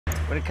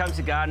When it comes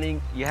to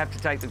gardening, you have to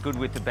take the good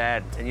with the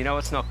bad. And you know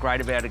what's not great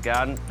about a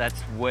garden?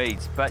 That's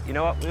weeds. But you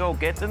know what? We all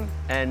get them,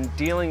 and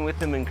dealing with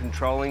them and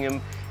controlling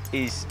them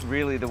is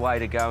really the way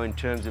to go in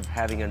terms of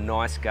having a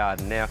nice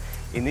garden. Now,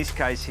 in this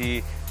case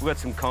here, we've got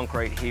some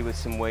concrete here with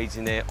some weeds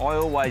in there. I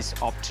always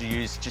opt to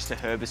use just a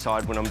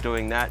herbicide when I'm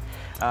doing that.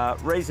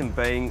 Reason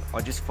being,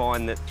 I just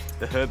find that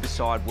the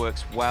herbicide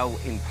works well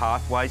in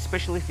pathways,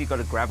 especially if you've got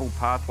a gravel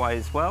pathway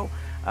as well,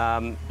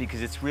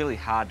 because it's really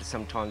hard to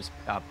sometimes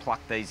pluck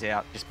these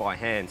out just by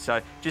hand.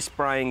 So just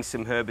spraying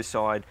some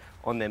herbicide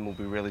on them will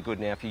be really good.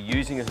 Now, if you're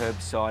using a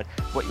herbicide,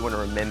 what you want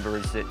to remember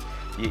is that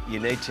you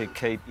need to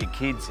keep your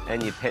kids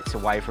and your pets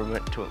away from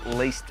it to at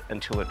least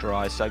until it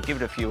dries. So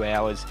give it a few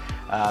hours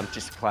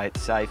just to play it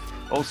safe.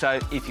 Also,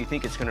 if you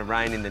think it's going to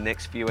rain in the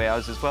next few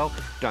hours as well,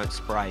 don't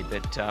spray,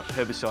 but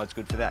herbicide's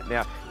good for that.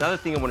 Now, another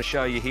thing I want to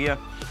show you here,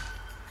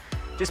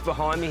 just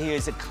behind me here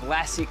is a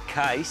classic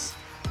case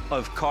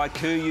of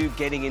kikuyu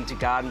getting into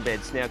garden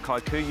beds. Now,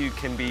 kikuyu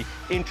can be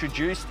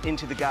introduced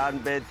into the garden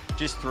bed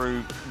just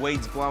through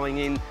weeds blowing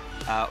in,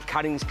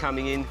 cuttings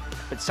coming in,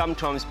 but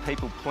sometimes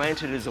people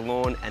plant it as a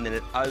lawn and then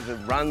it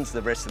overruns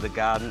the rest of the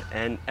garden,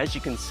 and as you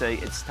can see,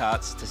 it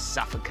starts to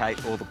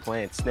suffocate all the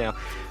plants. Now,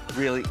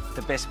 really,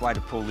 the best way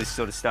to pull this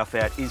sort of stuff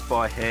out is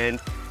by hand,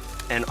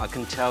 and I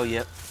can tell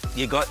you,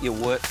 you got your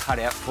work cut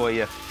out for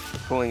you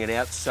pulling it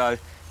out. So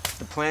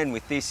the plan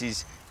with this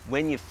is,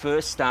 when you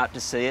first start to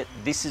see it,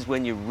 this is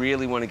when you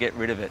really want to get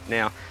rid of it.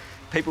 Now,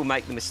 people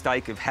make the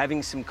mistake of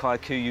having some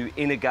kikuyu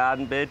in a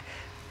garden bed.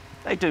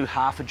 They do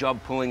half a job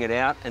pulling it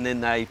out, and then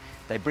they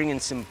bring in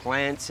some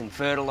plants and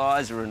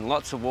fertiliser and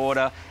lots of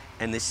water,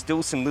 and there's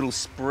still some little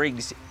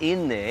sprigs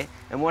in there.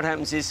 And what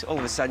happens is, all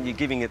of a sudden, you're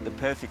giving it the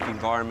perfect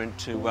environment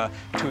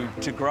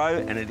to grow,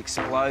 and it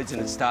explodes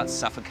and it starts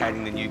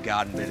suffocating the new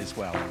garden bed as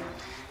well.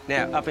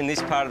 Now, up in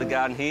this part of the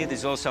garden here,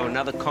 there's also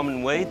another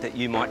common weed that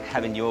you might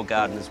have in your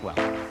garden as well.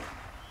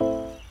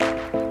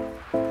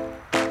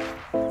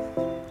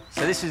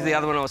 So this is the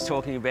other one I was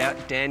talking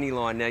about,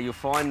 dandelion. Now, you'll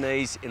find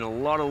these in a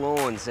lot of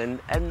lawns, and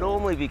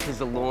normally because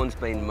the lawn's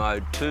been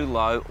mowed too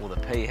low or the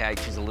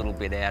pH is a little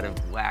bit out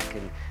of whack,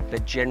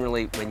 but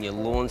generally when your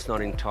lawn's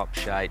not in top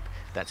shape,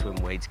 that's when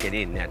weeds get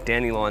in. Now,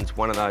 dandelion's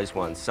one of those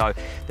ones. So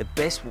the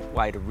best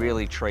way to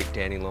really treat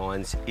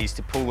dandelions is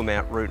to pull them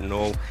out root and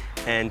all,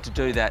 and to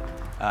do that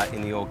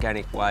in the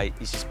organic way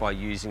is just by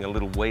using a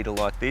little weeder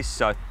like this.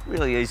 So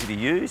really easy to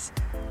use.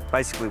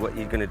 Basically what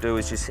you're going to do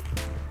is just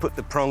put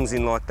the prongs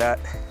in like that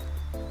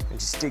and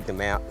just dig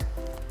them out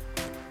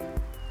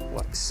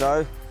like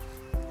so.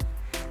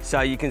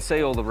 So you can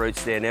see all the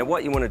roots there. Now,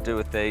 what you want to do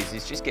with these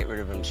is just get rid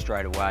of them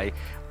straight away.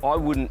 I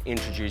wouldn't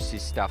introduce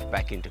this stuff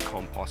back into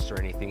compost or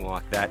anything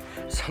like that.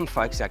 Some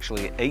folks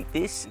actually eat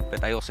this, but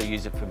they also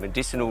use it for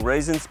medicinal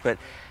reasons. But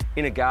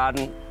in a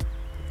garden,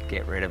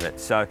 get rid of it.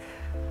 So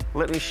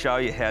let me show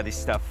you how this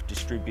stuff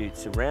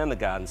distributes around the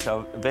garden.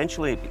 So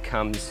eventually it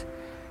becomes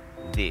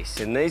this,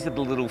 and these are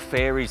the little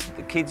fairies that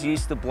the kids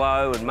used to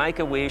blow and make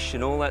a wish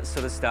and all that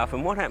sort of stuff.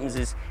 And what happens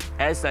is,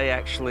 as they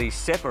actually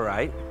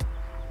separate,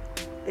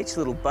 each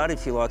little bud,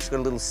 if you like, has got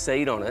a little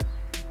seed on it,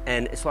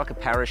 and it's like a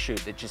parachute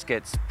that just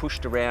gets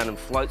pushed around and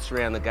floats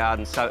around the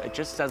garden, so it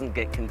just doesn't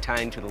get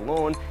contained to the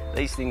lawn.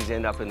 These things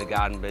end up in the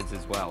garden beds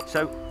as well.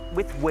 So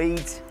with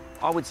weeds,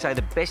 I would say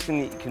the best thing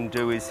that you can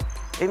do is,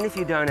 even if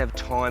you don't have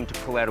time to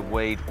pull out a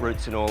weed,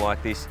 roots and all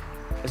like this,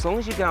 as long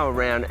as you go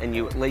around and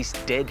you at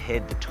least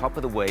deadhead the top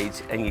of the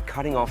weeds and you're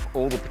cutting off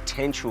all the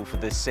potential for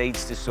the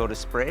seeds to sort of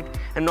spread,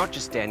 and not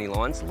just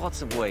dandelions,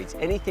 lots of weeds.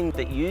 Anything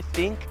that you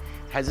think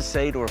has a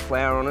seed or a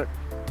flower on it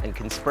and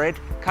can spread,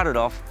 cut it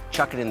off,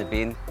 chuck it in the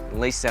bin. At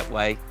least that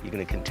way you're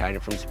going to contain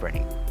it from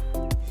spreading.